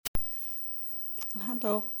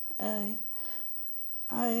Hello. Uh,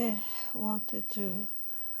 I wanted to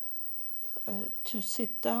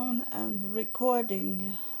sit down and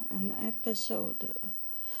recording an episode.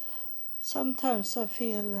 Sometimes I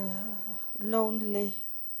feel lonely,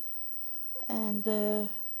 and and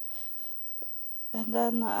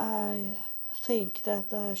then I think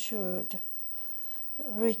that I should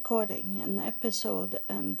recording an episode,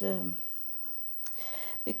 and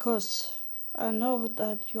because I know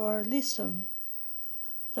that you are listen.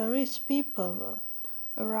 There is people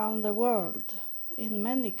around the world in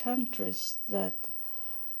many countries that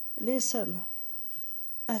listen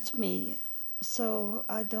at me, so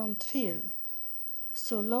I don't feel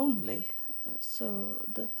so lonely.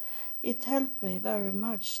 It helped me very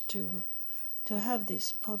much to have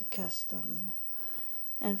this podcast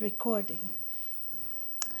and recording.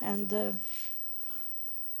 And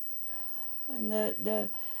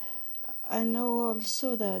I know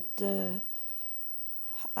also that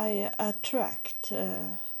I attract,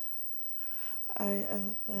 I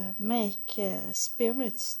make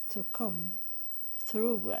spirits to come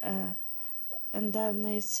through, and then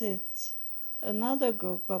is it another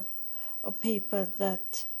group of people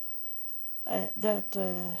that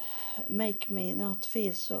make me not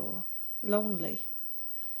feel so lonely.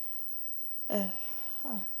 Uh,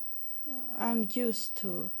 I'm used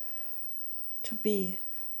to be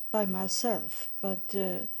by myself, but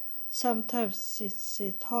sometimes it's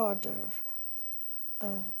harder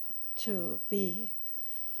to be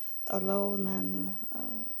alone, and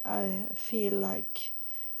I feel like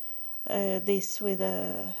this with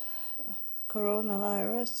the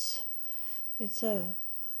coronavirus. It's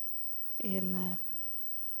in uh,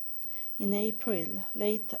 in April,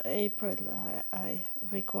 late April. I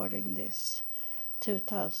recording this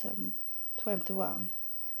 2021,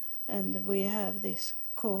 and we have this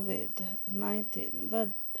COVID-19,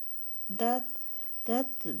 but that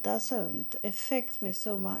doesn't affect me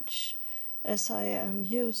so much, as I am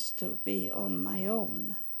used to be on my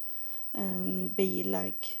own and be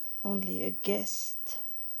like only a guest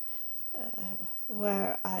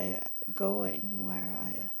where I going, where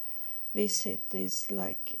I visit is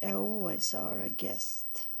like I always are a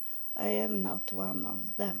guest. I am not one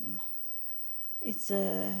of them. It's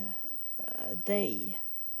a day,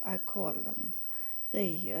 I call them.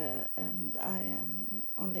 And I am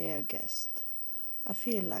only a guest. I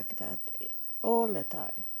feel like that all the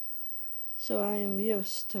time. So I am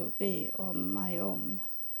used to be on my own.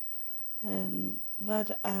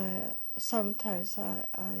 But sometimes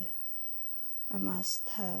I must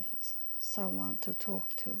have someone to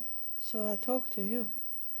talk to. So I talk to you.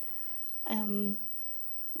 And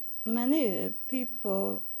many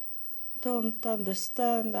people don't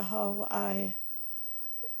understand how I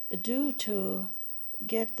do to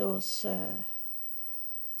get those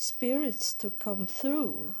spirits to come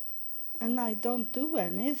through. And I don't do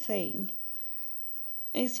anything.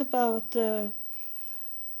 It's about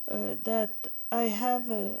that I have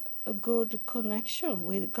a good connection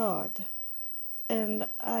with God, and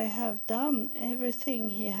I have done everything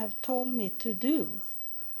He have told me to do.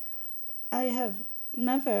 I have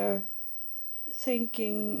never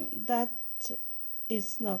thinking that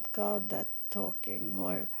is not God that talking,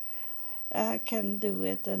 or I can do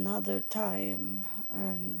it another time,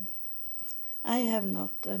 and I have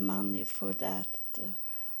not the money for that.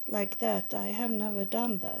 Like that, I have never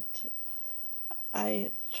done that.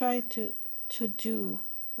 I try to do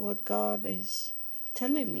what God is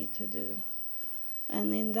telling me to do,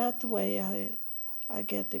 and in that way I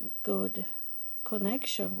get a good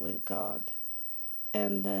connection with God.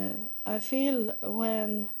 And I feel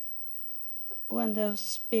when the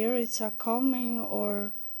spirits are coming,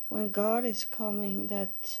 or when God is coming,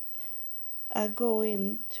 that I go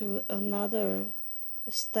into another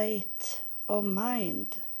state of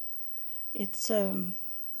mind. It's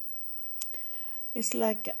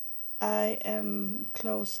like I am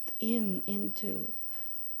closed into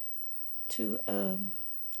a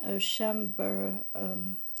chamber,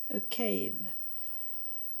 a cave,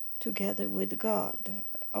 together with God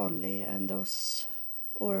only, and those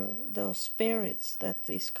spirits that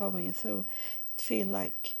is coming through, it feel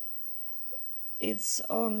like it's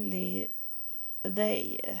only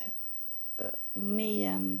they, me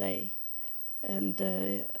and they, and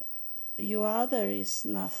you other is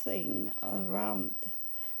nothing around.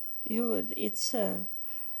 It's a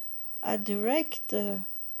direct the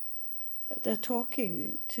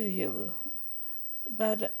talking to you,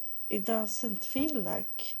 but it doesn't feel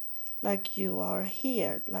like you are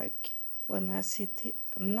here. Like when I sit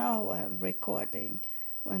now and recording,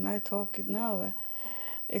 when I talk now,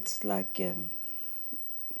 it's like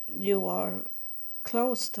you are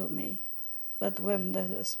close to me, but when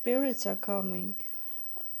the spirits are coming,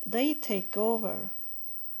 they take over.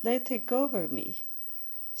 They take over me.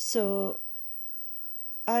 So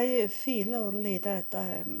I feel only that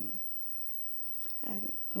I'm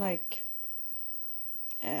like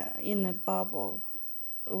in a bubble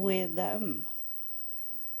with them,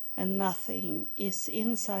 and nothing is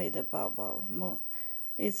inside the bubble.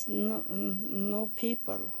 It's no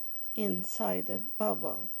people inside the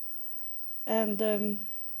bubble. And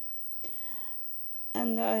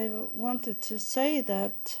I wanted to say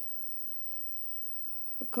that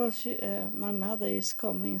because my mother is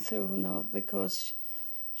coming through now, because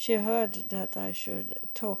she heard that I should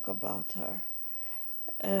talk about her.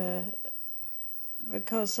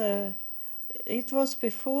 Because it was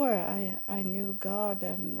before I knew God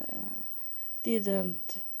and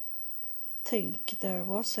didn't think there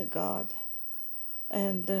was a God.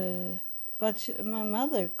 And but my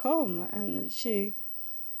mother come and she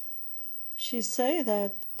say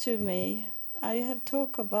that to me. I have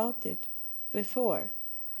talked about it before,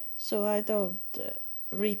 so I don't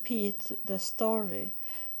repeat the story.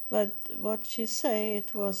 But what she said,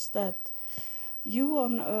 it was that you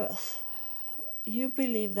on earth, you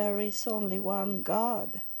believe there is only one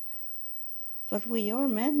God, but we are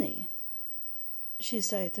many, she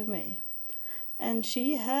said to me. And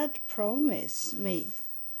she had promised me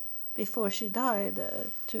before she died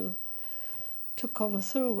to come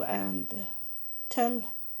through and tell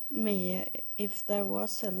me if there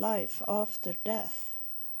was a life after death.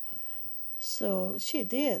 So she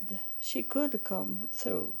did. She could come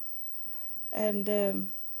through. And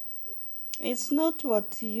it's not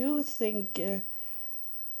what you think,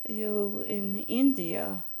 you in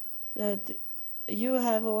India, that you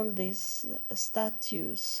have all these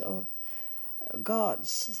statues of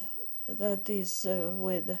gods that is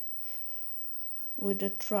with a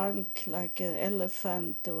trunk like an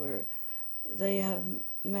elephant, or they have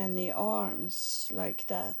many arms like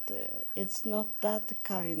that. It's not that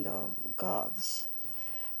kind of gods.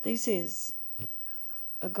 This is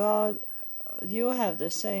a god. You have the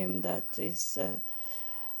same, that is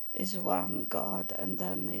one god, and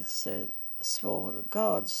then it's small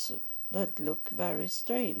gods that look very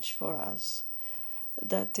strange for us.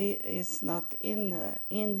 That is not in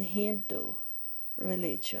Hindu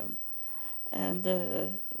religion, and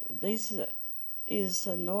this is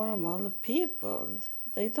a normal people.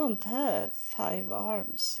 They don't have 5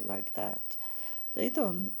 arms like that. They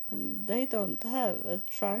don't have a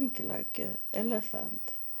trunk like an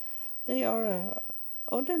elephant. They are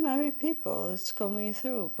ordinary people. It's coming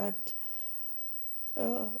through, but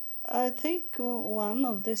I think one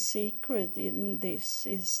of the secret in this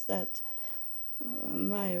is that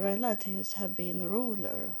my relatives have been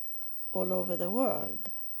ruler all over the world,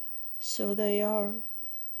 so they are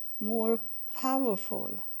more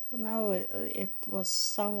powerful. Now it was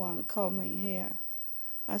someone coming here.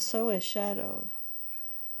 I saw a shadow,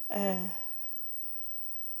 and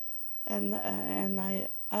I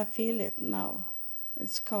feel it now.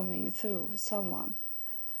 It's coming through someone,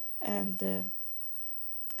 and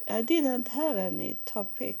I didn't have any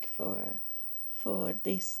topic for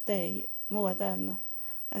this day more than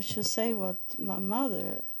I should say what my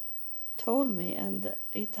mother told me, and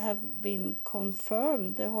it have been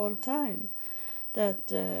confirmed the whole time that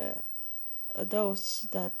those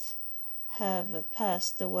that have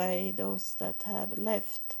passed away, those that have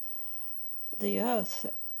left the earth,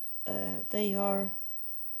 they are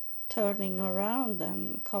turning around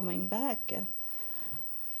and coming back,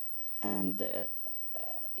 and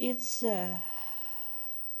it's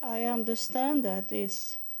I understand that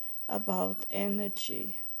it's about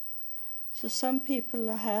energy. So some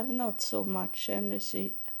people have not so much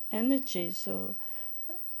energy, so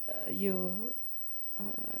you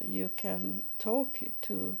can talk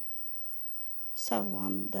to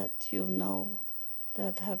someone that you know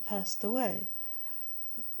that have passed away.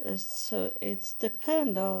 So it's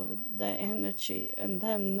depend of the energy, and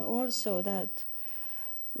then also that,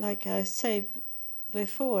 like I said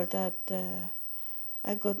before, that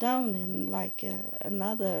I go down in like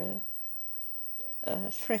another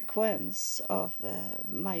frequency of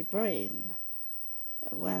my brain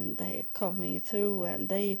when they coming through, and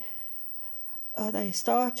they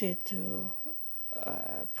started to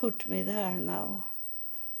put me there now,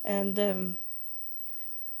 and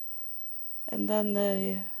then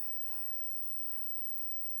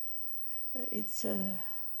it's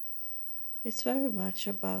very much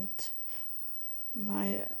about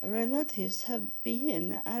my relatives have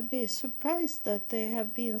been. I'd be surprised that they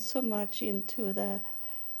have been so much into the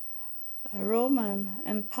Roman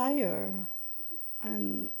Empire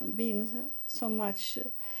and been so much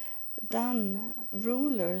done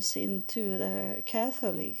rulers into the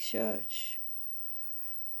Catholic Church.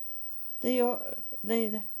 They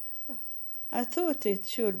I thought it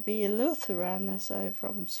should be Lutheran, as I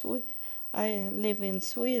live in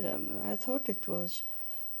Sweden. I thought it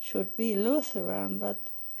should be Lutheran, but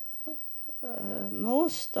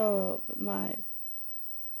most of my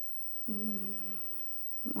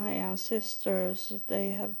ancestors, they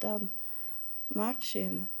have done much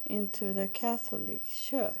into the Catholic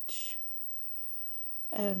Church,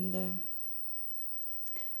 and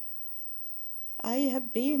I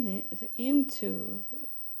have been into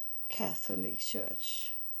Catholic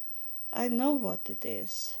Church. I know what it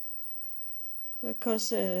is,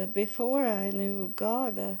 because before I knew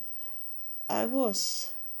God,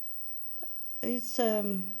 it's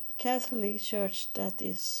a Catholic Church that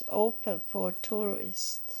is open for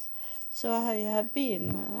tourists. So I have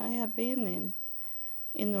been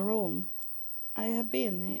in Rome. I have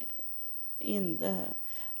been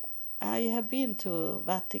to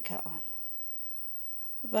Vatican,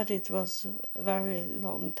 but it was a very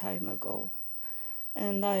long time ago.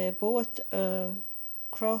 And I bought a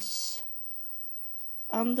cross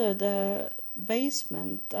under the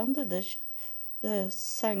basement, under the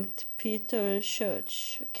St. Peter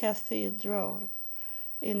Church Cathedral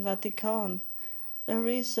in Vatican. There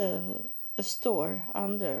is a store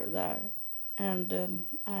under there, and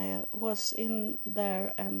I was in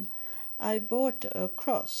there and I bought a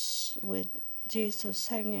cross with Jesus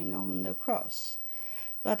hanging on the cross.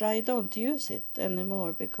 But I don't use it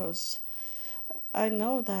anymore because I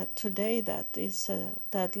know that today that is a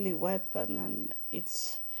deadly weapon, and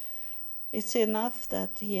it's enough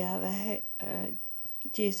that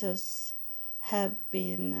Jesus have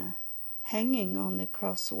been hanging on the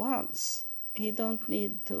cross once. He don't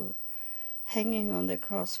need to hanging on the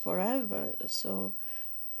cross forever. So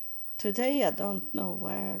today I don't know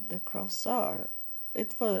where the cross are.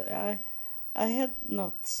 I had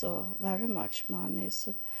not so very much money,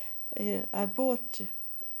 so I bought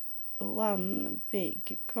one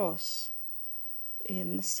big cross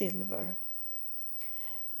in silver,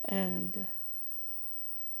 and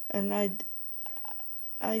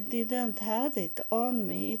I didn't have it on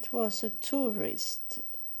me. It was a tourist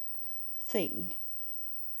thing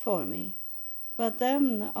for me. But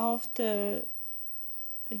then after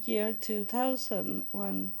year 2000,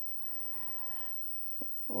 when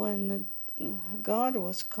God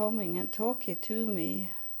was coming and talking to me,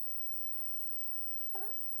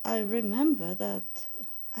 I remember that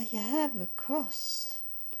I have a cross.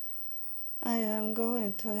 I am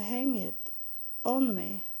going to hang it on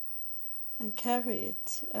me and carry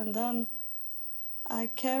it. And then I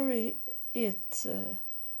carry it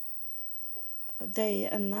day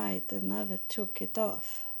and night and never took it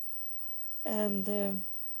off. And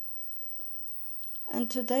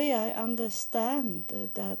today I understand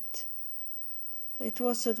that it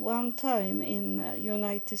was at one time in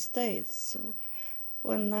United States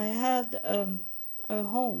when I had a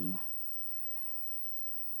home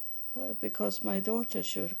because my daughter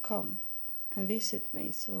should come and visit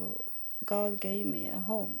me, so God gave me a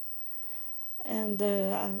home. And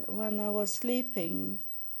when I was sleeping,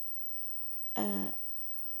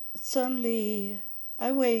 suddenly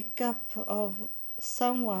I wake up of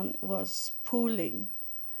someone was pulling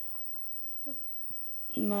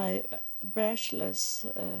my bracelets,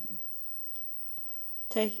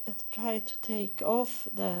 try to take off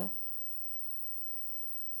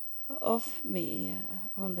me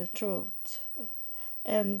on the throat,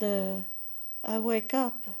 and I wake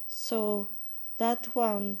up, so that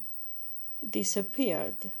one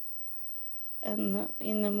disappeared. And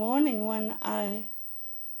in the morning when I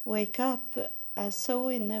wake up, I saw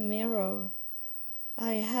in the mirror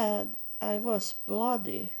I was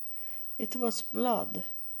bloody. It was blood.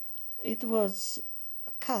 It was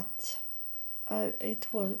cut. It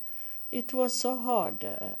was so hard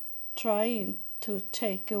trying to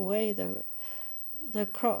take away the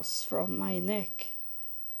cross from my neck.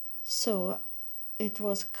 So it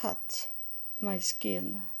was cut, my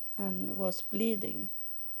skin, and was bleeding.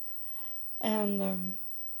 And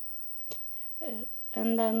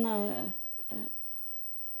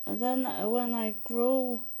then when I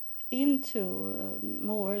grew into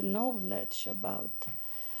more knowledge about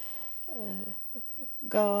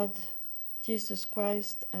God, Jesus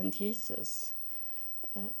Christ, and Jesus,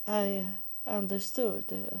 I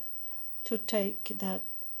understood to take that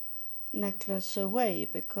necklace away,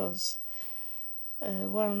 because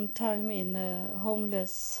one time in a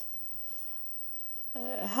homeless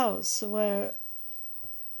house, when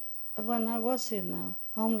I was in a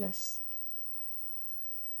homeless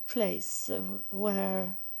place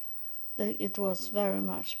where It was very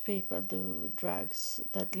much people do drugs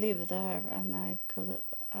that live there, and I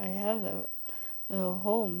have a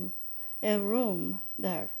home, a room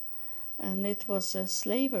there, and it was a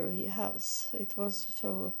slavery house. It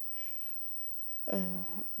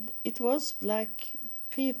was black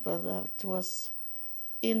people that was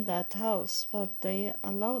in that house, but they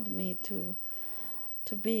allowed me to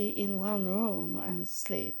be in one room and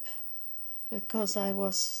sleep because I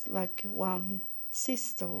was like one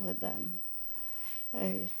sister with them.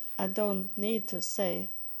 I don't need to say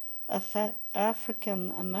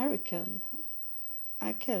African American.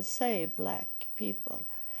 I can say black people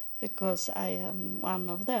because I am one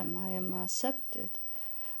of them. I am accepted.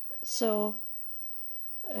 So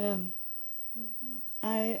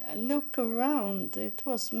I look around. It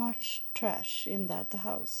was much trash in that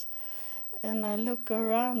house, and I look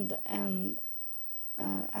around and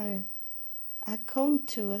I come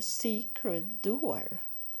to a secret door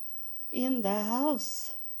in the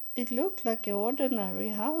house. It looked like an ordinary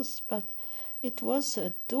house, but it was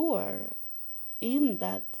a door in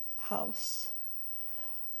that house.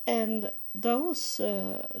 And those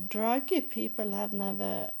druggy people have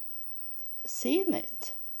never seen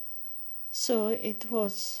it. So it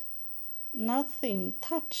was nothing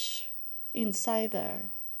touch inside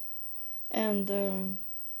there. And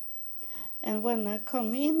when I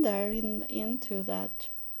come in there into that,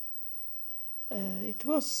 it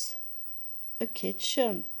was a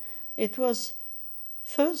kitchen. It was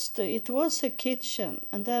a kitchen,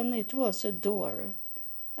 and then it was a door.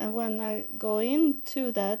 And when I go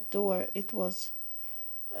into that door, it was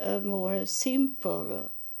a more simple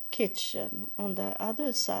kitchen on the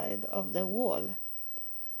other side of the wall.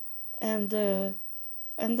 And then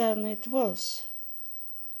it was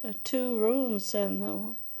 2 rooms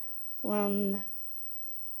and one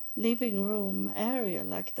living room area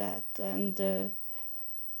like that. And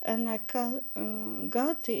I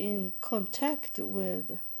got in contact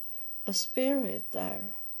with a spirit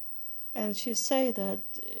there. And she said that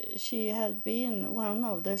she had been one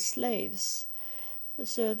of the slaves.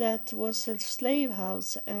 So that was a slave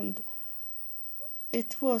house, and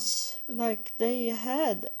it was like they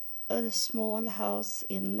had a small house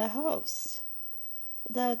in the house.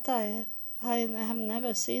 That I have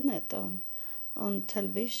never seen it on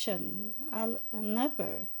television. I'll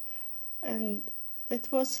never. And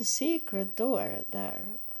it was a secret door there.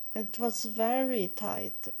 It was very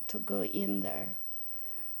tight to go in there.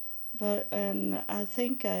 And I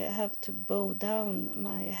think I have to bow down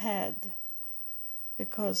my head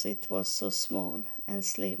because it was so small and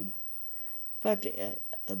slim. But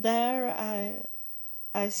there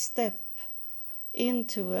I step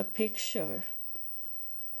into a picture,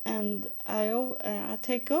 and I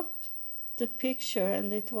take up the picture,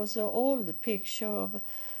 and it was an old picture of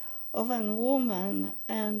a woman,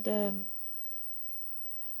 and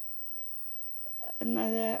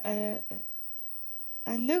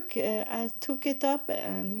I look. I took it up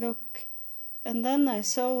and look, and then I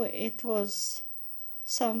saw it was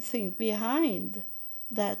something behind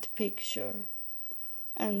that picture,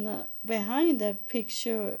 and behind that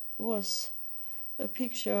picture was a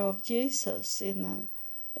picture of Jesus in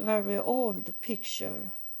a very old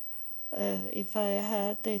picture. If I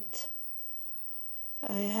had it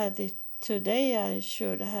today, I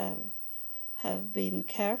should have been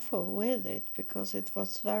careful with it because it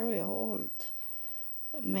was very old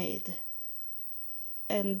made.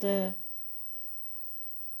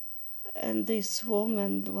 And this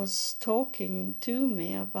woman was talking to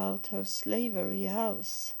me about her slavery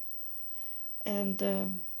house. And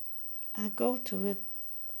I go to it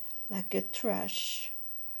like a trash,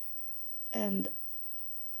 and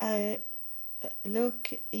I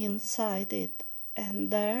look inside it,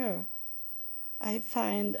 and there I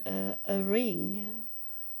find a ring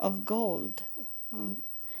of gold,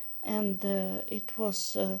 and it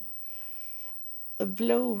was a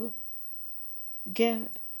blue gem.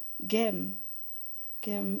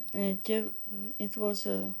 It was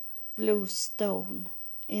a blue stone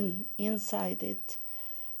inside it,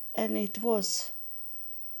 and it was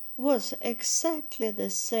exactly the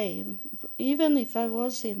same. Even if I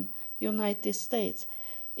was in United States,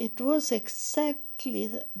 it was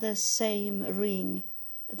exactly the same ring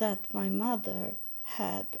that my mother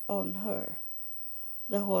had on her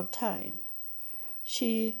the whole time.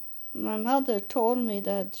 My mother told me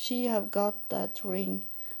that she had got that ring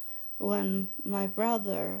when my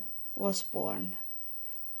brother was born.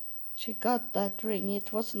 She got that ring.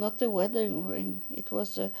 It was not a wedding ring. It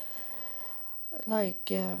was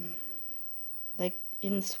like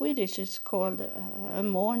in Swedish it's called a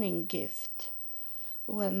morning gift.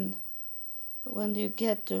 When you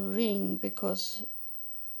get a ring because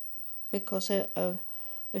because a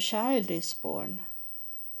child is born,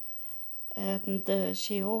 and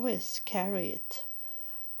she always carry it.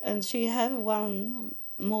 And she have one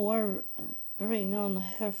more ring on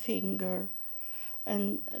her finger,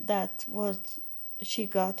 and that was she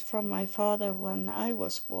got from my father when I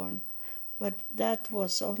was born, but that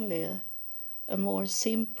was only a more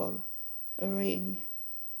simple ring,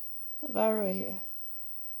 very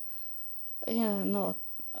not.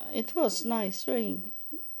 It was nice ring,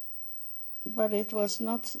 but it was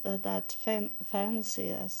not that fancy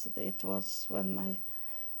as it was when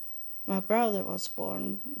my brother was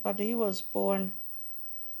born. But he was born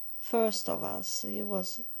first of us. He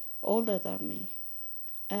was older than me,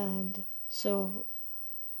 and so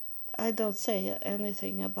I don't say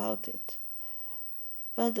anything about it.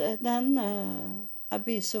 But then I'd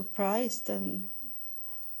be surprised and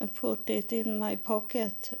put it in my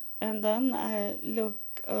pocket, and then I look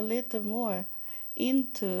a little more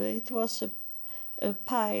into it. Was a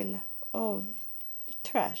pile of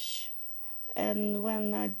trash, and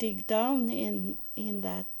when I dig down in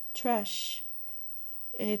that trash,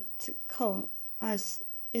 it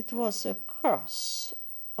was a cross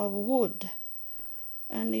of wood,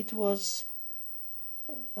 and it was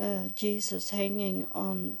Jesus hanging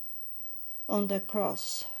on the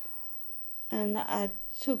cross, and I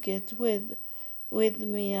took it with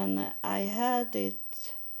me, and I had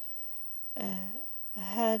it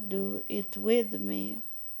with me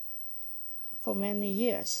for many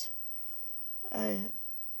years.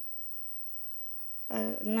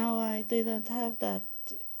 Now I didn't have that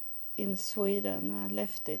in Sweden. I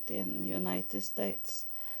left it in United States.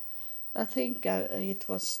 I think it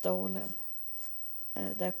was stolen,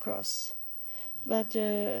 the cross. But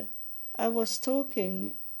I was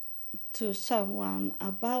talking to someone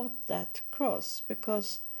about that cross,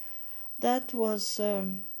 because that was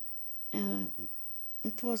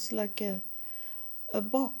it was like a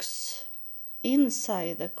box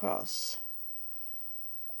inside the cross,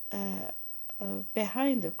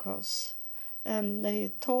 behind the cross, and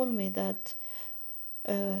they told me that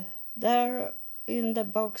there in the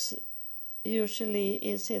box usually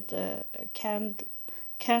is it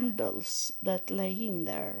candles that laying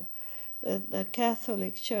there. The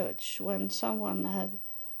Catholic Church, when someone had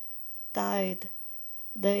died,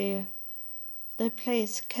 they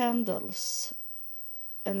place candles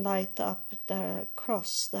and light up their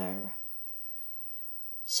cross there.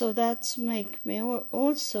 So that's make me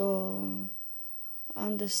also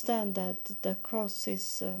understand that the cross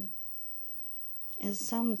is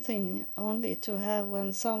something only to have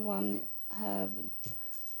when someone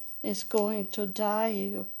is going to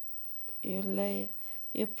die.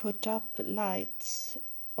 You put up lights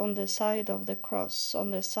on the side of the cross,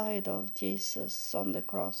 on the side of Jesus on the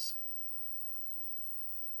cross,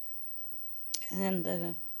 and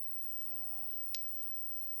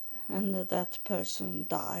that person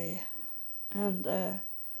die, and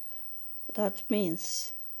that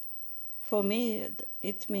means, for me,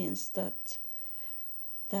 it means that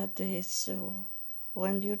is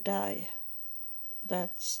when you die,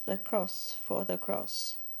 that's the cross for the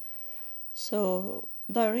cross. So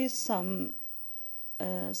there is some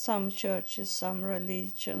churches, some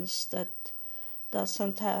religions that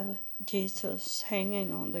doesn't have Jesus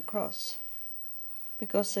hanging on the cross,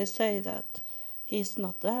 because they say that he's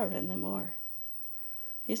not there anymore.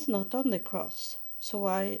 He's not on the cross. So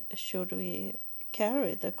why should we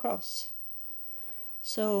carry the cross?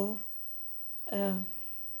 So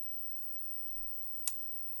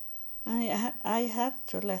I have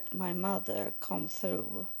to let my mother come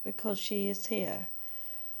through, because she is here.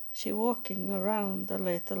 She walking around a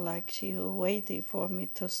little like she waiting for me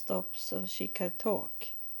to stop so she can talk.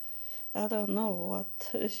 I don't know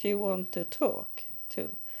what she want to talk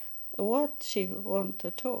to, what she want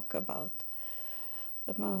to talk about.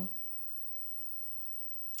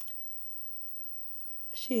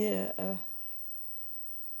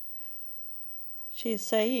 She's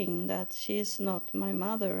saying that she's not my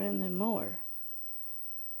mother anymore.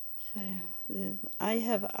 I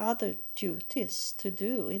have other duties to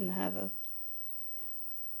do in heaven.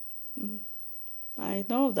 I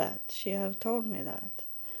know that. She have told me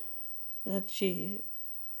that she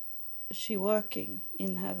working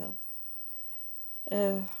in heaven.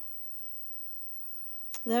 There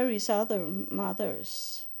is other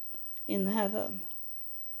mothers in heaven,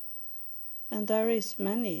 and there is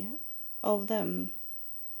many of them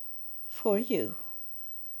for you.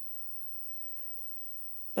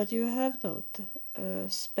 But you have not a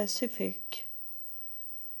specific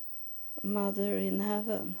mother in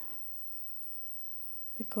heaven,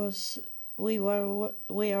 because we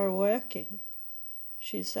are working,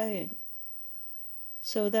 she's saying.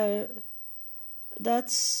 So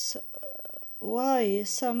that's why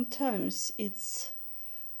sometimes it's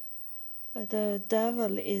the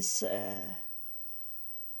devil is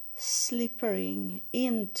slipping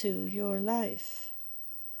into your life.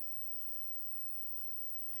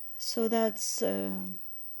 So that's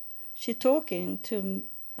she talking to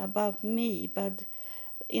about me, but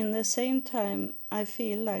in the same time I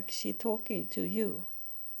feel like she talking to you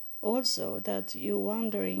also, that you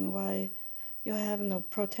wondering why you have no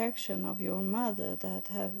protection of your mother that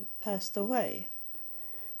have passed away.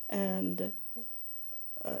 And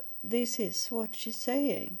this is what she's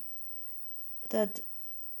saying, that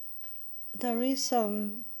there is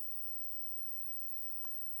some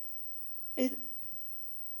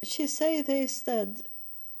she say this, that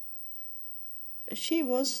she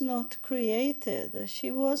was not created,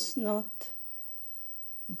 she was not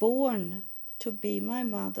born to be my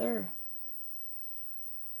mother.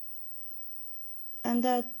 And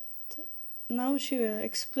that now she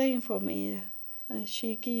explained for me,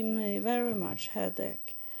 she gave me very much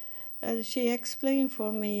headache. And she explained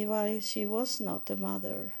for me why she was not a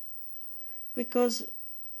mother. Because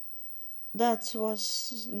that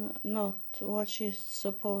was not what she's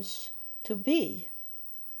supposed to be.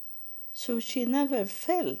 So she never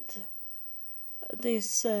felt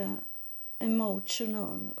this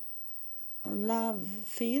emotional love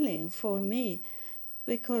feeling for me,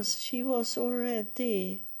 because she was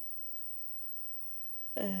already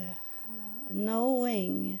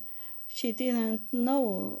knowing. She didn't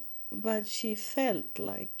know, but she felt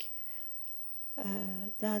like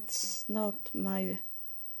that's not my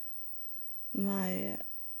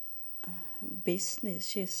business,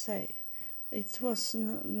 she say. It was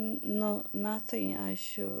nothing I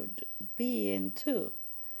should be into.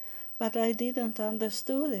 But I didn't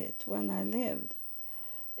understood it when I lived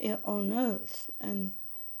on earth, and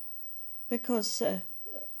because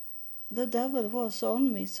the devil was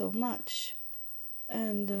on me so much.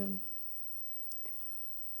 And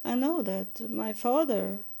I know that my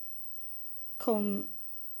father come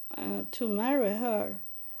to marry her,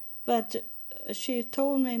 but she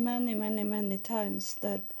told me many times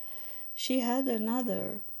that she had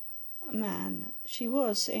another man. She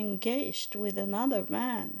was engaged with another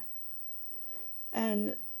man.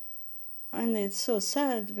 And it's so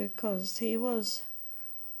sad, because he was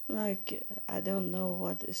like, I don't know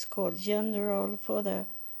what is called, general for the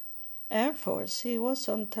Air Force. He was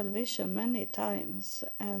on television many times,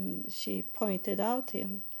 and she pointed out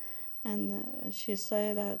him, and she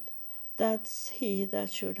said that that's he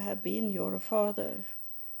that should have been your father.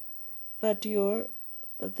 But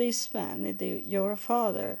this man, your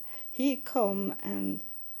father, he come and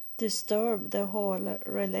disturbed the whole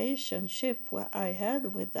relationship I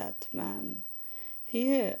had with that man.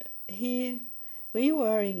 We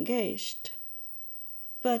were engaged,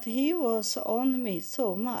 but he was on me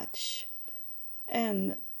so much,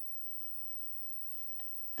 and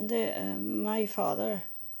my father,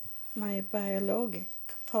 my biologic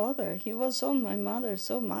father, he was on my mother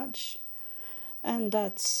so much, and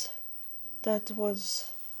that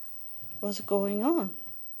was going on.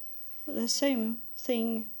 The same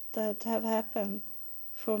thing that have happened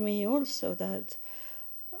for me also, that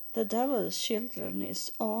the devil's children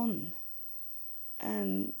is on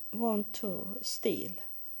and want to steal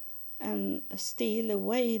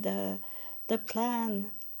away the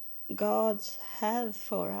plan God have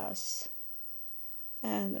for us.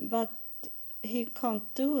 But he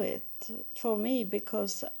can't do it for me,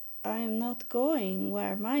 because I'm not going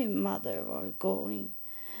where my mother was going.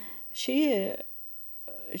 She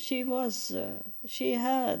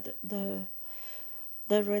had the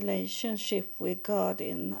relationship with God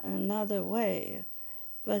in another way,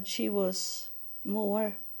 but she was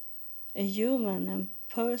more a human and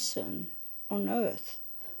person on earth,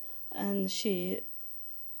 and she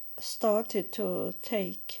started to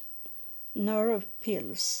take nerve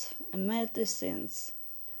pills and medicines.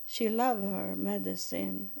 She loved her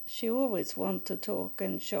medicine. She always wanted to talk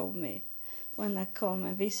and show me when I come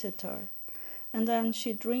and visit her. And then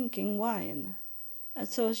she drinking wine. And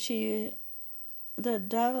so the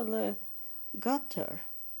devil got her.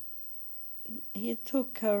 He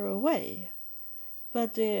took her away.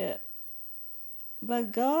 But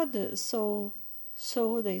God saw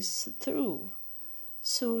this through.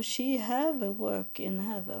 So she have a work in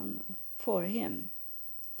heaven for him.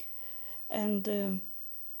 And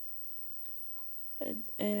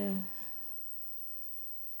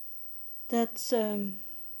that's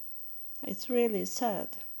it's really sad,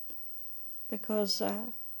 because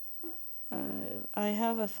I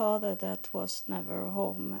have a father that was never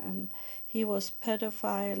home, and he was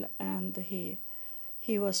pedophile, and he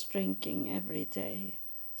he was drinking every day.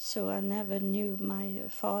 So I never knew my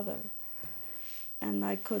father. And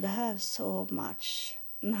I could have so much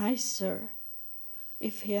nicer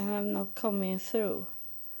if he had not coming through.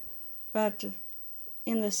 But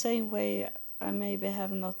in the same way, I maybe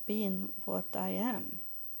have not been what I am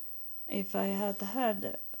if I had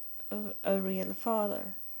had a real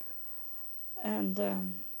father. And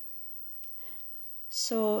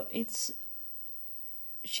so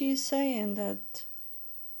she's saying that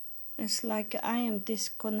it's like I am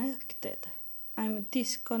disconnected. I'm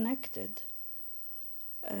disconnected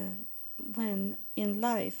when in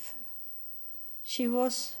life. She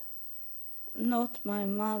was not my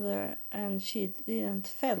mother, and she didn't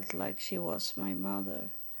felt like she was my mother.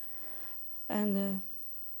 And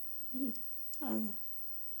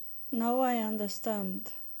now I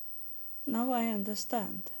understand. Now I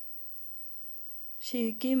understand.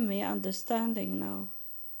 She give me understanding now.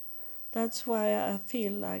 That's why I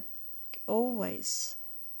feel like always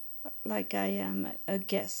like I am a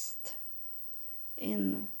guest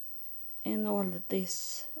in all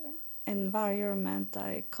this environment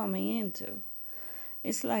I coming into.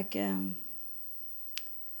 It's like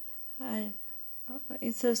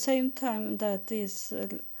it's the same time that is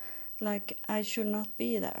like I should not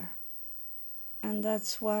be there, and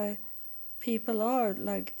that's why people are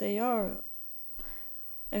like they are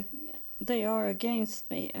against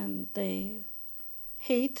me, and they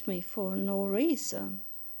hate me for no reason.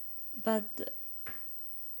 But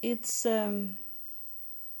it's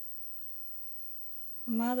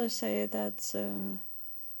mother say that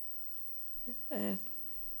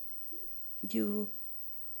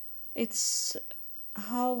it's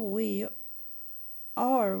how we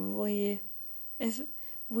are. If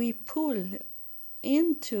we pull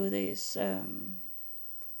into this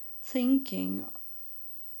thinking,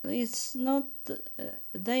 it's not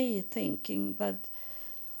they thinking, but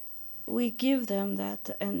we give them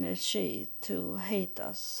that energy to hate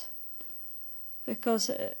us. Because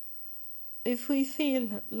if we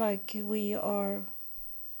feel like we are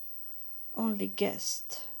only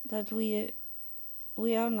guests, that we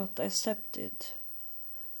are not accepted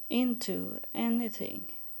into anything,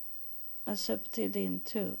 accepted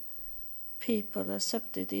into people,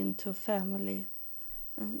 accepted into family,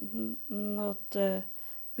 not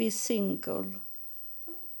be single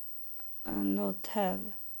and not have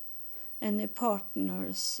any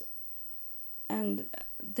partners, and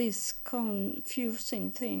these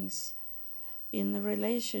confusing things in a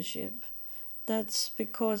relationship. That's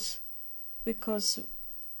because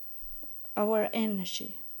our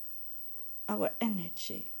energy,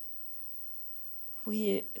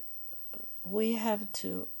 we have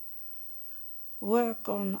to work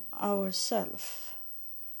on ourselves.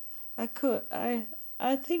 I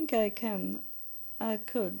think I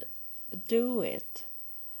could do it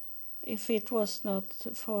if it was not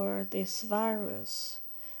for this virus.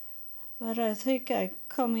 But I think I'm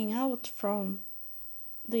coming out from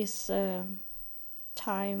this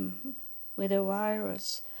time with the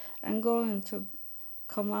virus and going to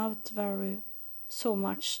come out so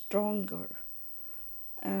much stronger.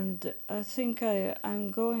 And I think I'm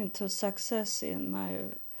going to success in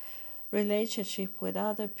my relationship with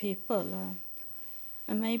other people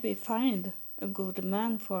and maybe find a good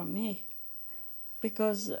man for me,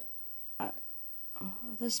 because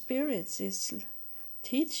the spirits is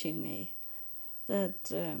teaching me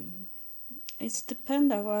that it's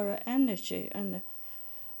depend on our energy. And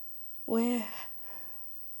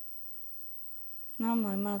now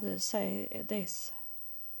my mother say this,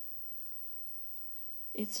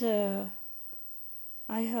 it's I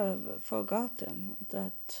have forgotten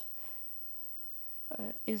that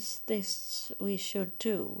is this we should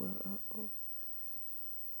do.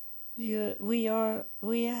 We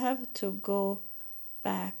have to go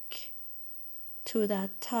back to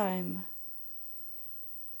that time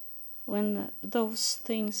when those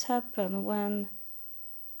things happen, when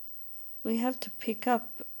we have to pick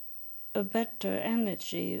up a better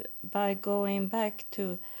energy by going back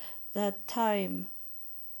to that time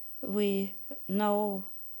we know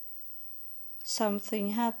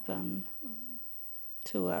something happened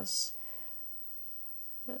to us,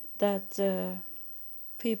 that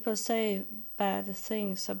people say bad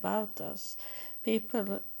things about us.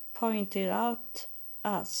 People pointed out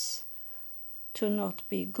us to not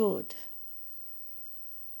be good,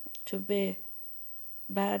 to be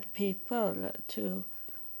bad people, to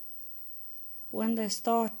when they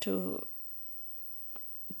start to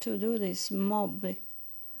do these mob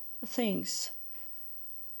things,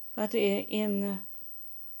 but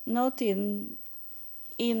not in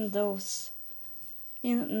those,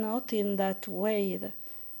 not in that way.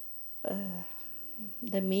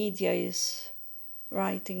 the media is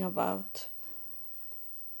writing about.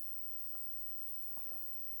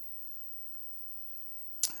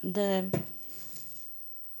 The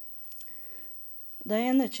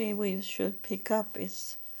energy we should pick up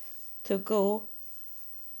is to go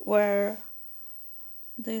where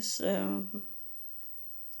this.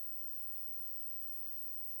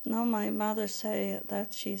 Now my mother say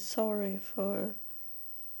that she's sorry for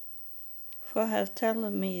have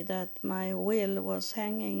telling me that my will was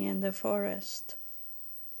hanging in the forest.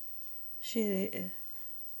 She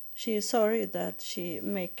is sorry that she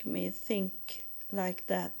make me think like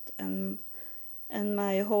that, and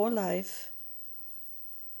my whole life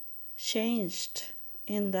changed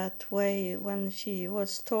in that way when she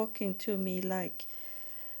was talking to me like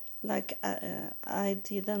I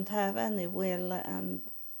didn't have any will and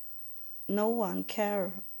no one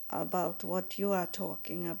care about what you are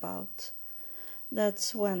talking about.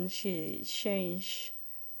 That's when she changed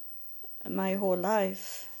my whole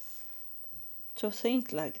life to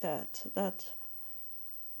think like that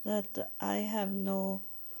I have no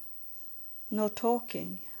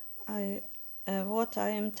talking. What I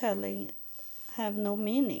am telling have no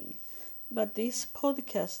meaning, but this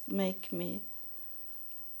podcast make me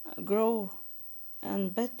grow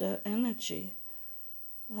and better energy,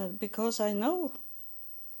 because I know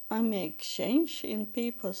I make change in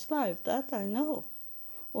people's life, that I know,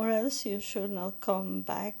 or else you should not come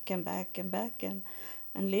back and back and back and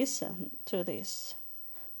listen to this.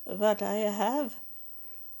 But I have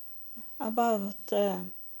about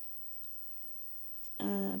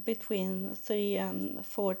between 3,000 and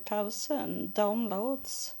 4,000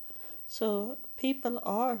 downloads, so people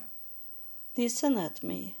are listen at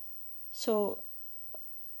me. So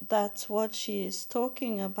that's what she is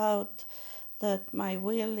talking about, that my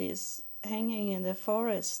will is hanging in the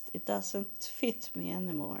forest. It doesn't fit me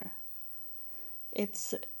anymore.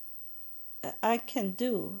 I can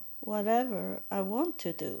do whatever I want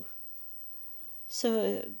to do.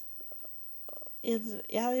 So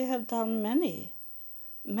I have done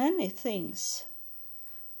many things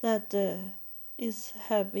that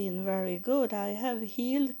have been very good. I have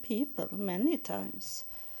healed people many times.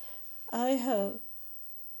 I have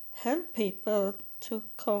helped people to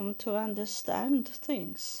come to understand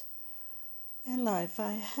things in life.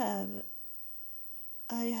 I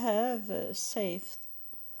have saved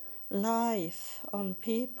life on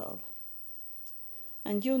people,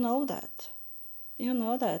 and you know that. You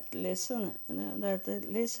know that. Listen,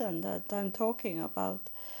 that I'm talking about,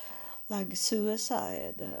 like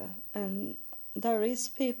suicide, and there is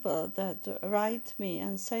people that write me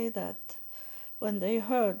and say that when they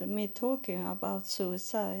heard me talking about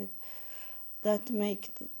suicide, that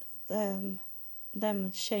make them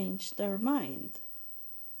change their mind.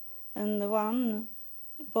 And one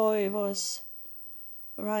boy was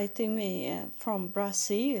writing me from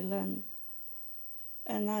Brazil,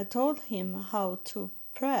 and I told him how to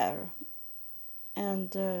pray,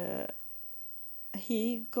 and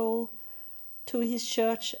he go to his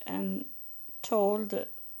church and told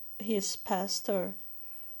his pastor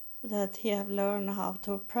that he have learned how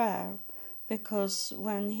to pray, because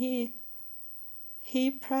when he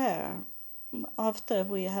pray, after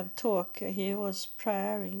we have talked, he was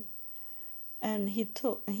praying, and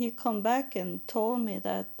he come back and told me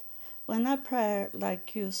that when I pray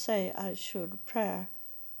like you say I should pray,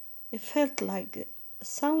 it felt like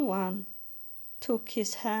someone took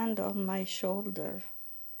his hand on my shoulder,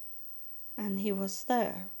 and he was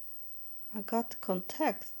there. I got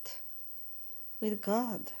contact with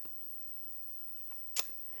God.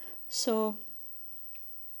 So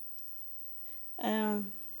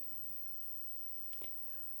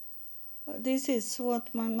this is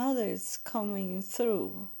what my mother is coming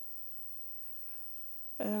through.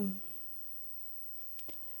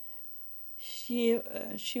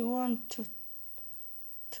 She want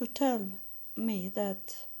to tell me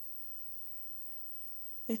that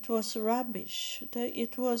it was rubbish.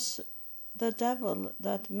 It was the devil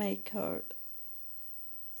that make her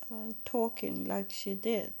talking like she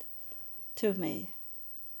did to me,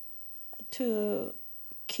 to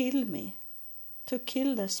kill me, to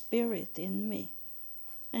kill the spirit in me.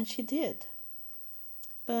 And she did.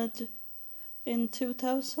 But in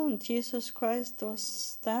 2000, Jesus Christ was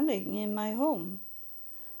standing in my home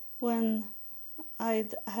when I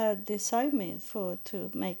had decided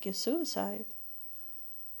to make a suicide.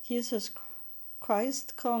 Jesus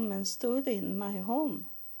Christ come and stood in my home,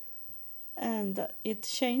 and it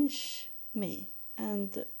changed me,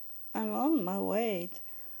 and I'm on my way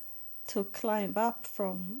to climb up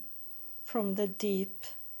from the deep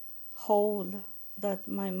hole that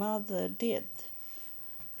my mother did,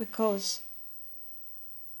 because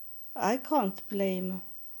I can't blame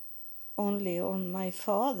only on my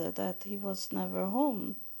father that he was never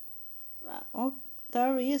home. Oh,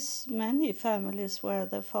 there is many families where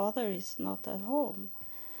the father is not at home,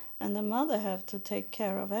 and the mother have to take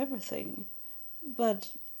care of everything.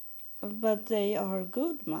 But they are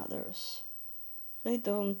good mothers. They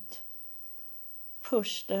don't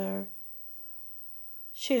push their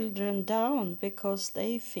children down because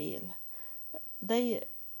they feel they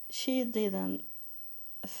she didn't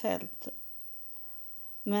felt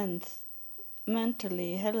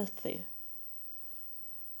mentally healthy.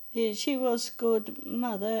 She was good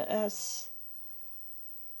mother as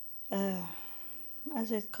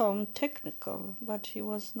it come technical, but she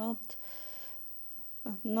was not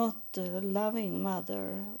a loving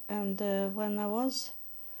mother. And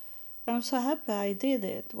I'm so happy I did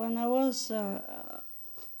it. When I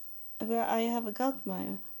have got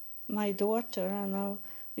my daughter, and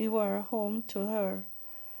we were home to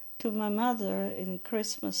my mother in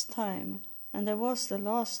Christmas time, and that was the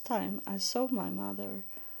last time I saw my mother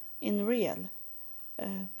in real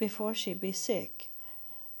before she be sick.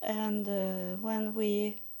 And when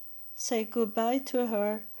we say goodbye to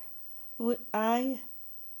her, I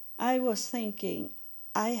was thinking,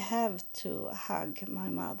 I have to hug my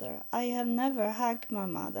mother. I have never hugged my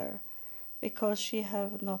mother because she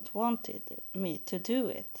have not wanted me to do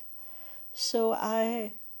it. So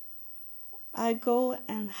I go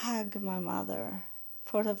and hug my mother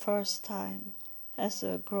for the first time as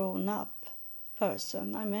a grown-up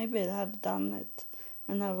person. I maybe have done it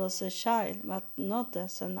when I was a child, but not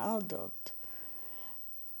as an adult.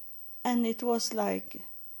 And it was like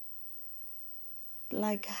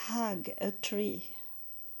hug a tree.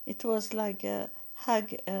 It was like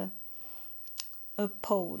hug a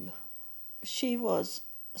pole. She was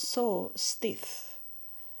so stiff.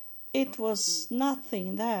 It was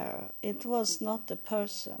nothing there. It was not a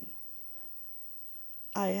person.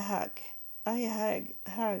 I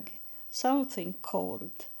hug something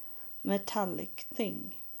cold, metallic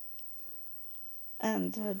thing.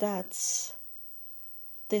 And that's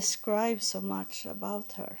describes so much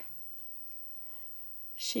about her.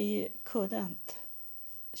 She couldn't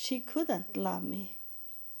love me.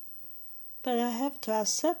 But I have to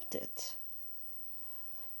accept it.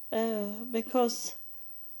 Because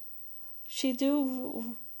she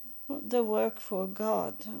do the work for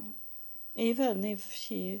God, even if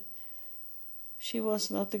she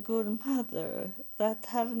was not a good mother. That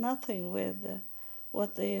have nothing with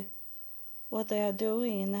what they are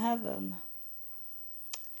doing in heaven.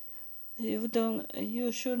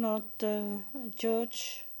 You should not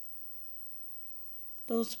judge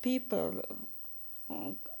those people.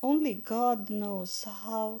 Only God knows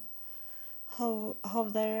how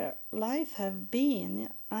their life have been.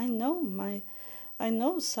 I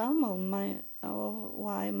know some of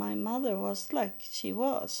why my mother was like she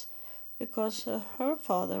was, because her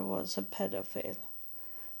father was a pedophile,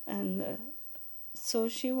 and so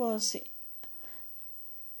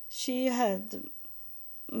she had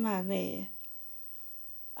many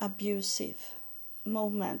abusive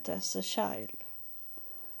moments as a child,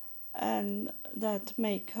 and that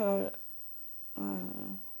make her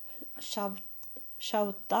shout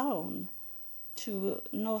down to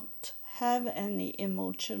not have any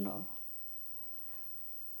emotional.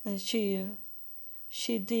 And she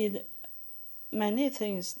did many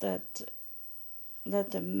things that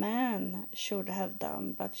a man should have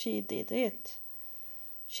done, but she did it.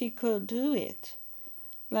 She could do it,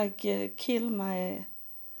 like kill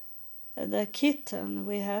the kitten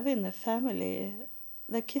we have in the family.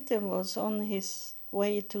 The kitten was on his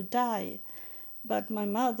way to die, but my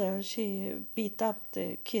mother, she beat up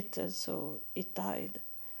the kitten so it died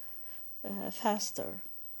faster.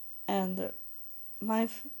 And my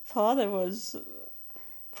father was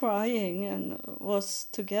crying and was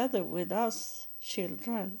together with us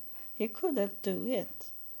children. He couldn't do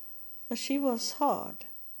it. But she was hard.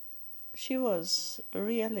 She was a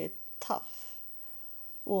really tough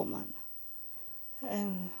woman,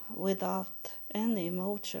 and without any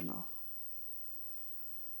emotional.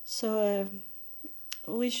 So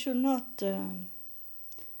we should not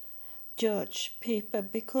judge people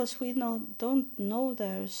because we don't know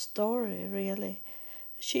their story really.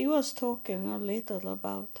 She was talking a little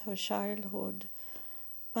about her childhood,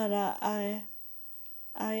 but I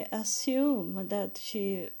assume that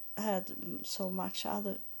she had so much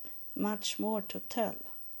more to tell,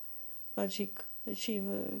 but she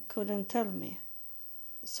couldn't tell me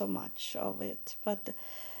so much of it. But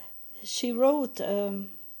she wrote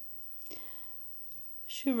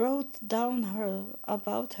down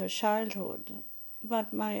about her childhood.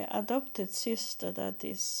 But my adopted sister, that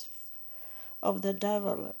is of the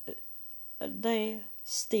devil. They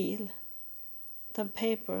steal the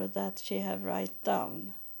paper that she have write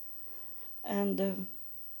down, and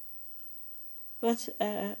but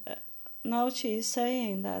now she is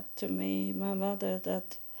saying that to me, my mother,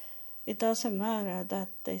 that it doesn't matter that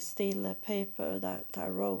they steal the paper that I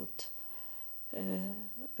wrote,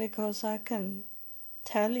 because I can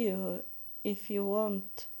tell you if you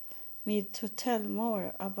want me to tell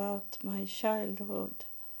more about my childhood.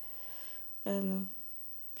 And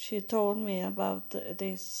she told me about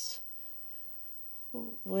this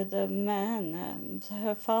with a man, and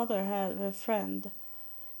her father had a friend,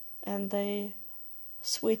 and they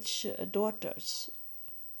switch daughters.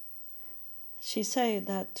 She said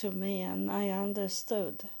that to me, and I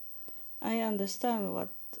understood. I understand what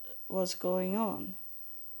was going on.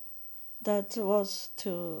 That was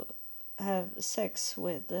to have sex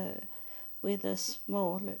with the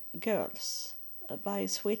small girls by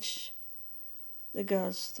switch the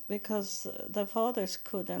girls, because the fathers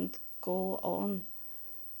couldn't go on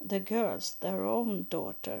the girls, their own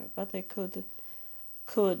daughter, but they could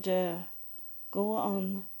go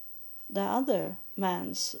on the other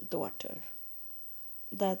man's daughter.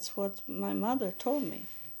 That's what my mother told me.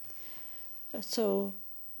 So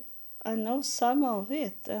I know some of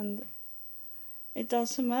it, and it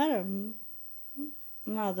doesn't matter,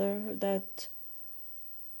 mother, that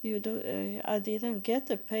you do. I didn't get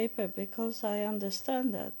the paper because I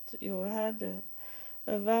understand that you had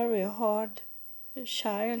a very hard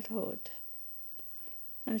childhood.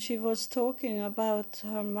 And she was talking about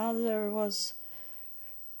her mother was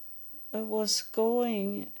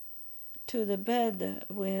going to the bed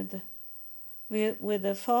with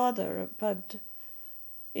the father, but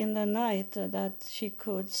in the night that she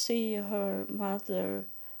could see her mother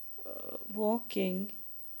walking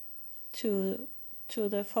to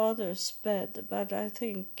the father's bed, but I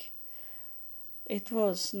think it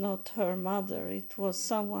was not her mother, it was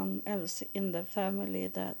someone else in the family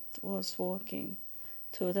that was walking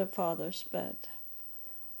to the father's bed.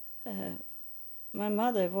 My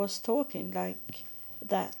mother was talking like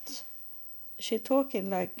that. She talking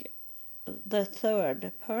like the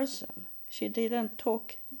third person. She didn't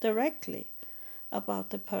talk directly about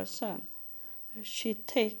the person. She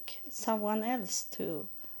take someone else to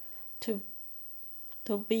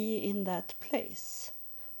be in that place.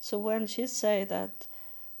 So when she say that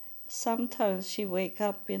sometimes she wake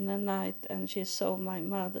up in the night and she saw my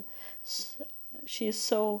mother, she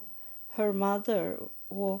saw her mother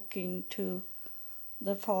walking to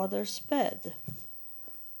the father's bed.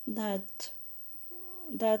 That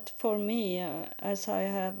for me, as I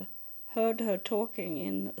have heard her talking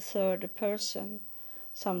in third person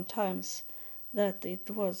sometimes, that it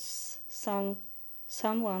was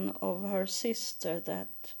someone of her sister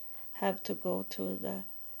that have to go to the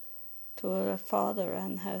father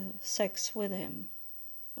and have sex with him.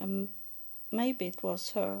 Maybe it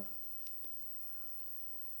was her.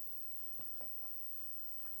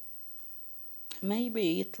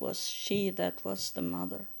 Maybe it was she that was the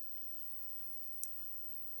mother.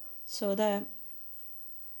 So that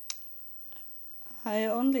I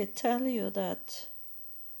only tell you that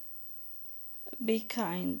be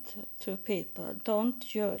kind to people, don't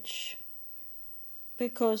judge,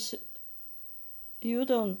 because you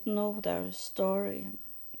don't know their story.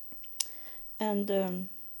 And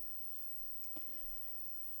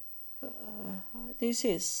this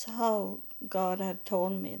is how God have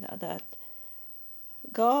told me that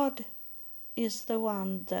God is the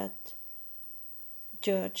one that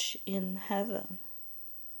judge in heaven.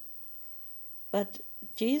 But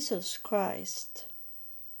Jesus Christ,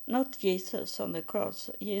 not Jesus on the cross,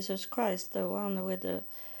 Jesus Christ, the one with the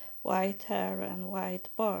white hair and white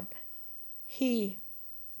beard, he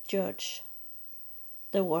judged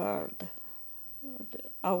the world,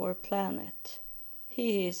 our planet.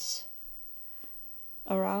 He is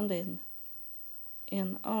around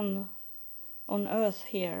on earth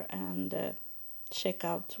here and check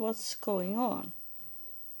out what's going on.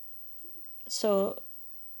 So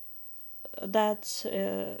that's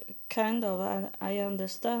kind of, I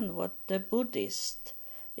understand what the Buddhist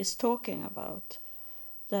is talking about,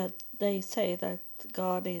 that they say that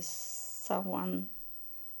God is someone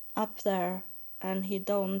up there and he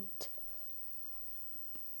don't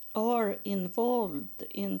are involved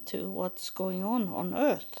into what's going on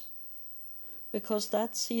earth, because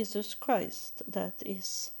that's Jesus Christ that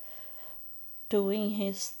is doing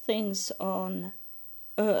his things on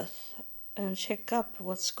earth and check up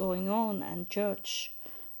what's going on and judge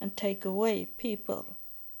and take away people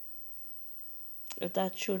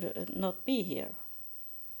that should not be here.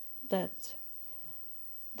 That's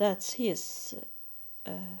his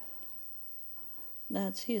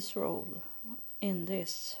That's his role in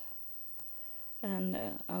this. And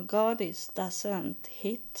God doesn't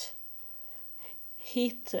hit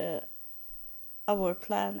our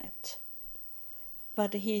planet,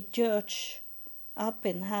 but he judges up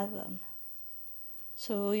in heaven.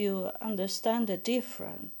 So you understand the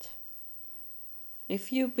difference.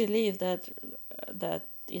 If you believe that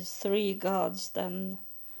is three gods, then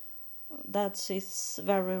that is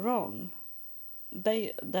very wrong.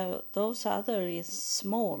 Those other is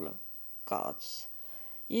small gods.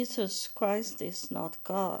 Jesus Christ is not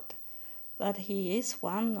God, but he is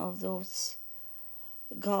one of those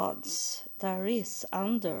gods there is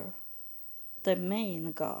under the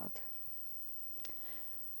main God.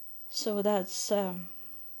 So that's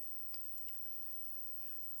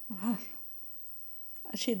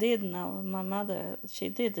she did now, my mother, she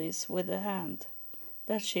did this with the hand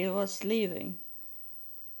that she was leaving.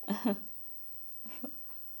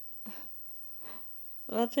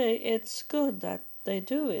 But it's good that they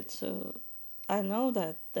do it, so I know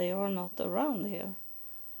that they are not around here.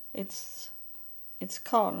 It's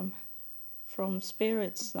calm from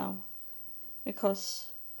spirits now, because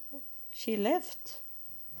she left.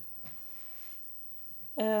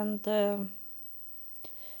 And I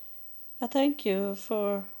thank you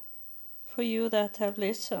for you that have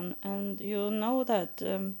listened, and you know that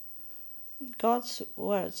God's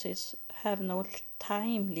words have no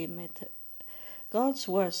time limit. God's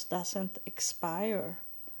words doesn't expire,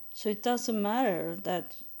 so it doesn't matter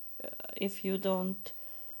that if you don't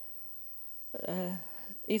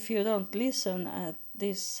listen at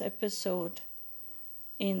this episode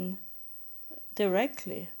in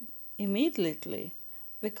directly, immediately,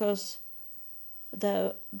 because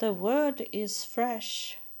the word is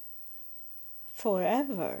fresh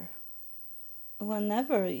forever.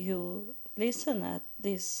 Whenever you listen at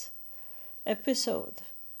this episode,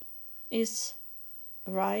 is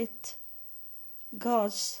write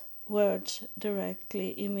God's words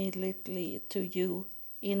directly, immediately to you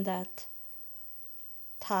in that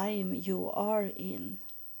time you are in.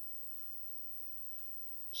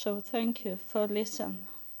 So thank you for listening,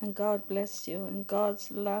 and God bless you, and God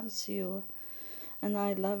loves you, and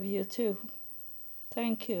I love you too.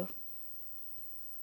 Thank you.